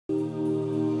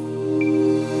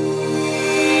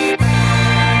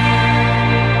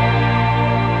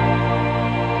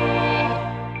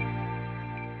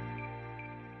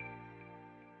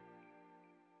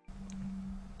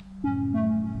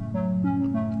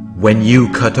when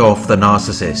you cut off the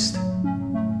narcissist.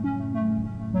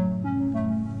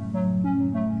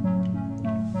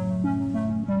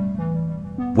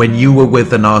 When you were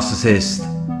with the narcissist,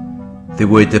 they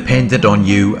were dependent on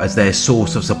you as their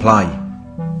source of supply.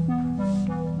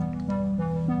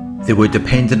 They were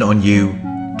dependent on you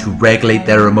to regulate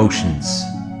their emotions,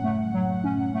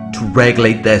 to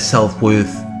regulate their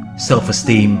self-worth,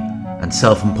 self-esteem, and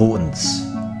self-importance.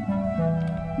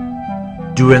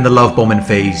 During the love bombing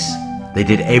phase, they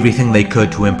did everything they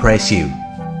could to impress you.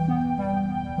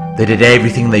 They did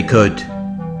everything they could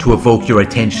to evoke your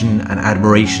attention and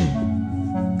admiration,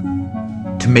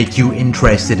 to make you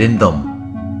interested in them.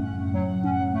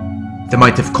 They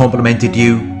might have complimented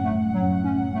you,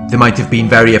 they might have been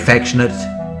very affectionate,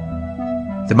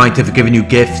 they might have given you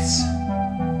gifts.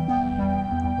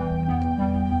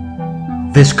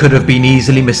 This could have been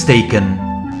easily mistaken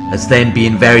as them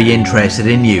being very interested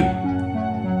in you.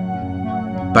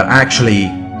 But actually,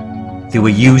 they were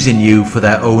using you for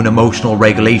their own emotional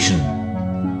regulation.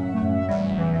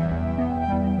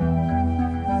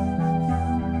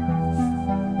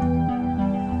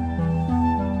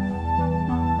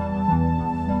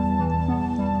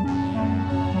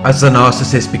 As the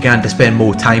narcissist began to spend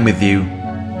more time with you,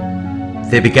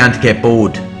 they began to get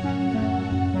bored.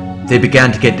 They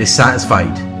began to get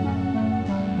dissatisfied.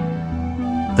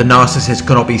 The narcissist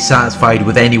cannot be satisfied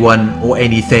with anyone or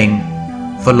anything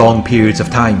for long periods of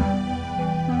time.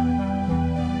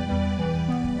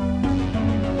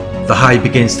 The high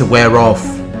begins to wear off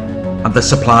and the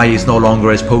supply is no longer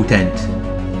as potent.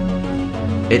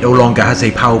 It no longer has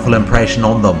a powerful impression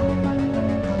on them.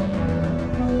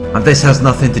 And this has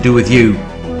nothing to do with you.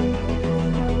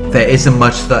 There isn't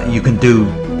much that you can do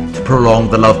to prolong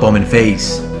the love bombing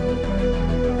phase.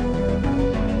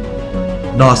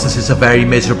 Narcissists are very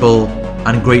miserable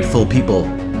and ungrateful people.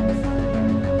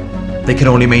 They can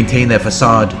only maintain their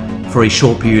facade for a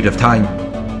short period of time.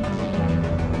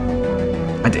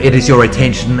 And it is your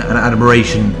attention and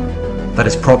admiration that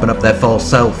is propping up their false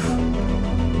self.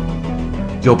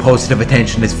 Your positive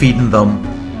attention is feeding them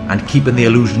and keeping the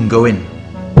illusion going.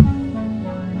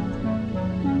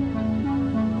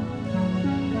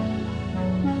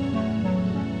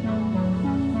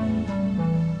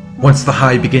 Once the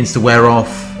high begins to wear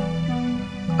off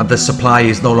and the supply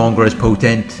is no longer as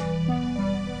potent,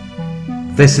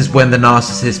 this is when the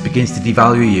narcissist begins to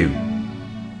devalue you.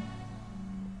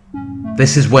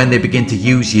 This is when they begin to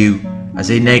use you as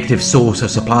a negative source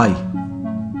of supply.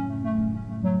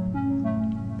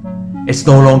 It's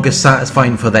no longer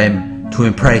satisfying for them to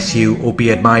impress you or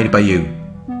be admired by you.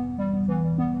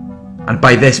 And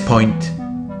by this point,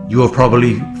 you have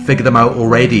probably figured them out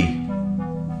already.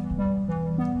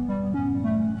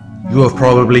 You have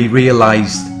probably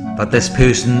realized that this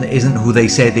person isn't who they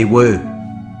said they were.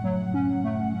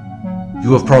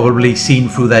 You have probably seen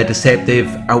through their deceptive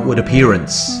outward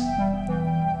appearance,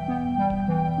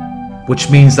 which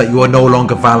means that you are no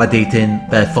longer validating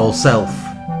their false self.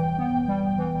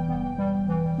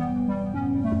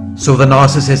 So the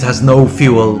narcissist has no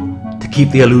fuel to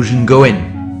keep the illusion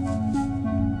going.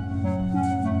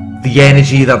 The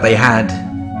energy that they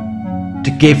had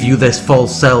to give you this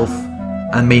false self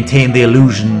and maintain the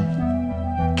illusion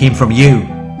came from you.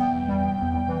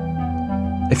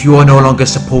 If you are no longer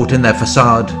supporting their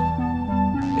facade,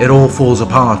 it all falls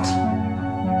apart.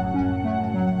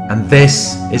 And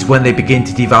this is when they begin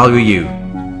to devalue you.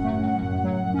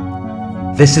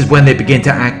 This is when they begin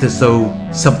to act as though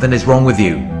something is wrong with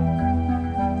you.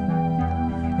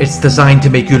 It's designed to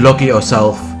make you look at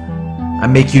yourself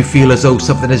and make you feel as though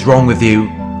something is wrong with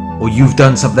you or you've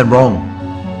done something wrong.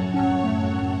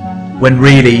 When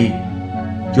really,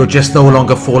 you're just no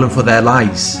longer falling for their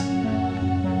lies.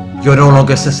 You're no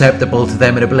longer susceptible to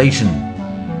their manipulation.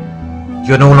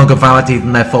 You're no longer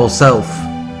validating their false self.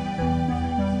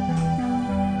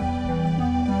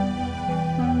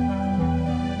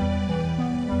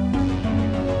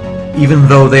 Even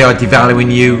though they are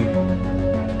devaluing you,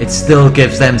 it still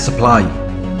gives them supply.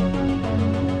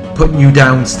 Putting you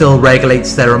down still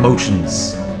regulates their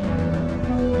emotions.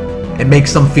 It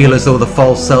makes them feel as though the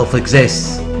false self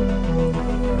exists.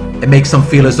 It makes them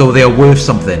feel as though they are worth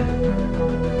something.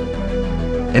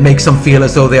 It makes them feel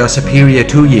as though they are superior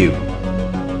to you.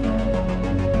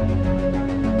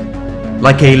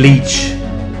 Like a leech,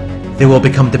 they will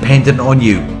become dependent on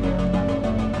you.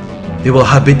 They will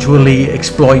habitually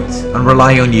exploit and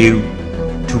rely on you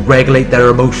to regulate their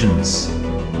emotions,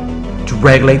 to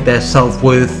regulate their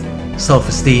self-worth,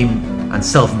 self-esteem, and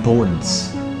self-importance.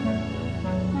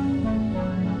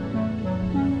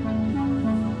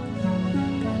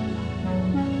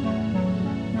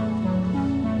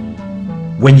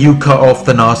 When you cut off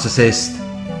the narcissist,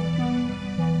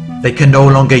 they can no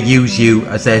longer use you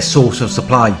as their source of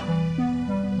supply.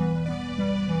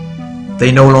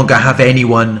 They no longer have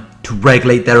anyone to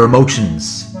regulate their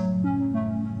emotions,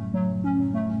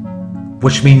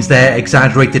 which means their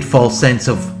exaggerated false sense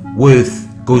of worth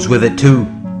goes with it too.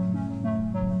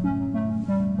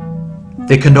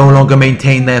 They can no longer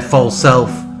maintain their false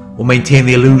self or maintain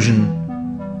the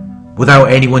illusion without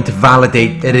anyone to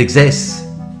validate that it exists.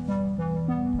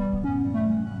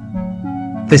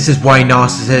 This is why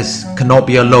narcissists cannot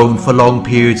be alone for long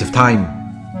periods of time.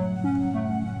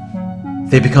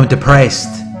 They become depressed,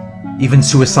 even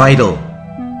suicidal,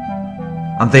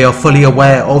 and they are fully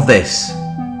aware of this,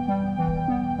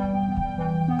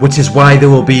 which is why they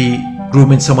will be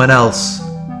grooming someone else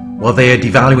while they are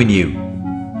devaluing you.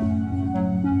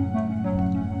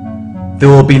 They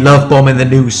will be love bombing the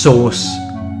new source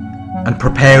and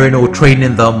preparing or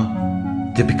training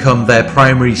them to become their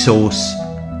primary source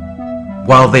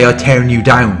while they are tearing you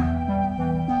down.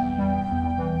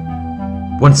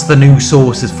 Once the new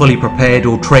source is fully prepared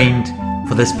or trained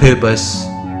for this purpose,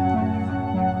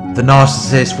 the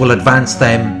narcissist will advance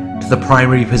them to the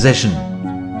primary position.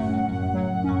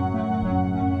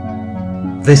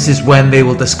 This is when they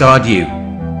will discard you.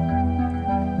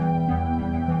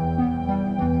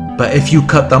 But if you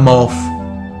cut them off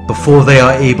before they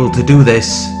are able to do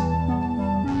this,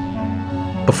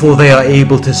 before they are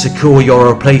able to secure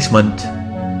your replacement,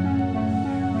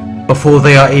 before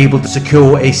they are able to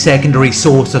secure a secondary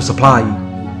source of supply,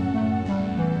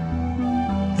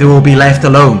 they will be left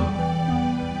alone.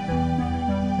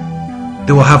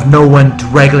 They will have no one to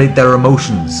regulate their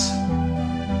emotions.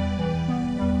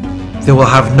 They will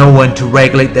have no one to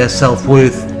regulate their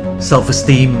self-worth,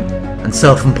 self-esteem, and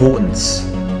self-importance.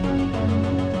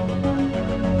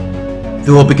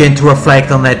 They will begin to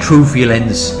reflect on their true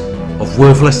feelings of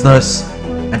worthlessness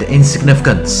and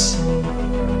insignificance.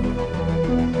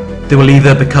 They will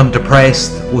either become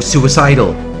depressed or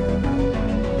suicidal,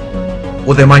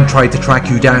 or they might try to track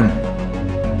you down.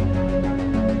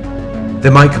 They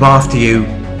might come after you,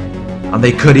 and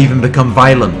they could even become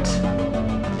violent.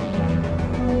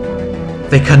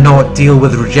 They cannot deal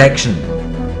with rejection.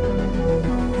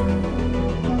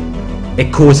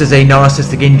 It causes a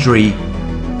narcissistic injury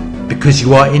because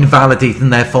you are invalidating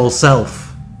their false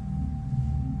self.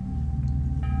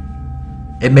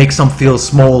 It makes them feel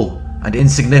small and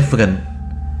insignificant,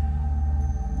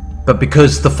 but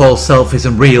because the false self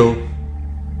isn't real,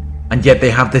 and yet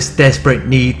they have this desperate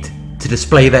need to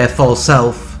display their false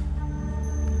self,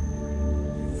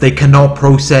 they cannot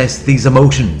process these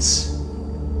emotions,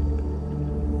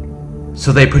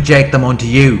 so they project them onto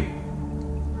you.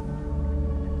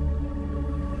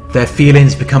 Their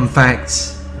feelings become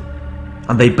facts,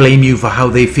 and they blame you for how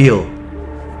they feel.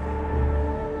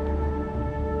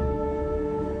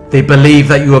 They believe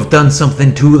that you have done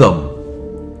something to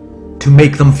them to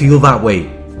make them feel that way.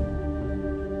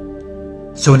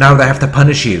 So now they have to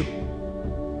punish you.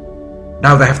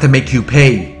 Now they have to make you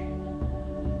pay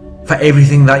for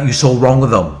everything that you saw wrong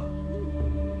with them.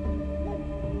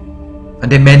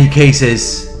 And in many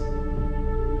cases,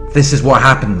 this is what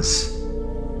happens.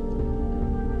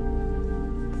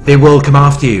 They will come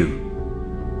after you.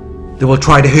 They will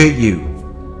try to hurt you.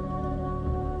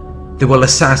 They will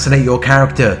assassinate your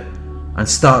character and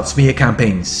start smear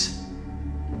campaigns.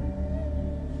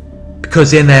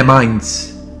 Because in their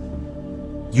minds,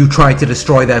 you try to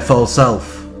destroy their false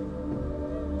self.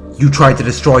 You try to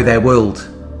destroy their world.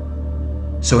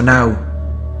 So now,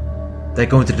 they're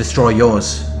going to destroy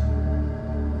yours.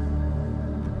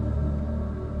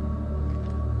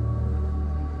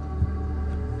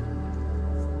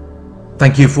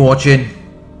 Thank you for watching.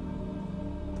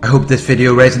 I hope this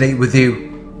video resonated with you.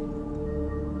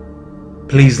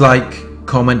 Please like,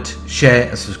 comment, share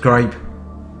and subscribe.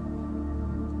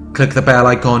 Click the bell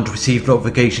icon to receive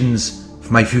notifications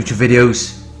for my future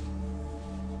videos.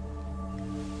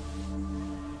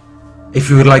 If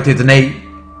you would like to donate,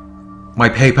 my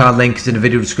PayPal link is in the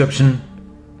video description.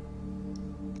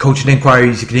 Coaching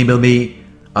inquiries, you can email me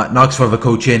at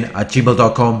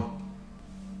narcsurvivorcoaching@gmail.com.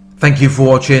 Thank you for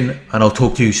watching, and I'll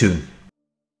talk to you soon.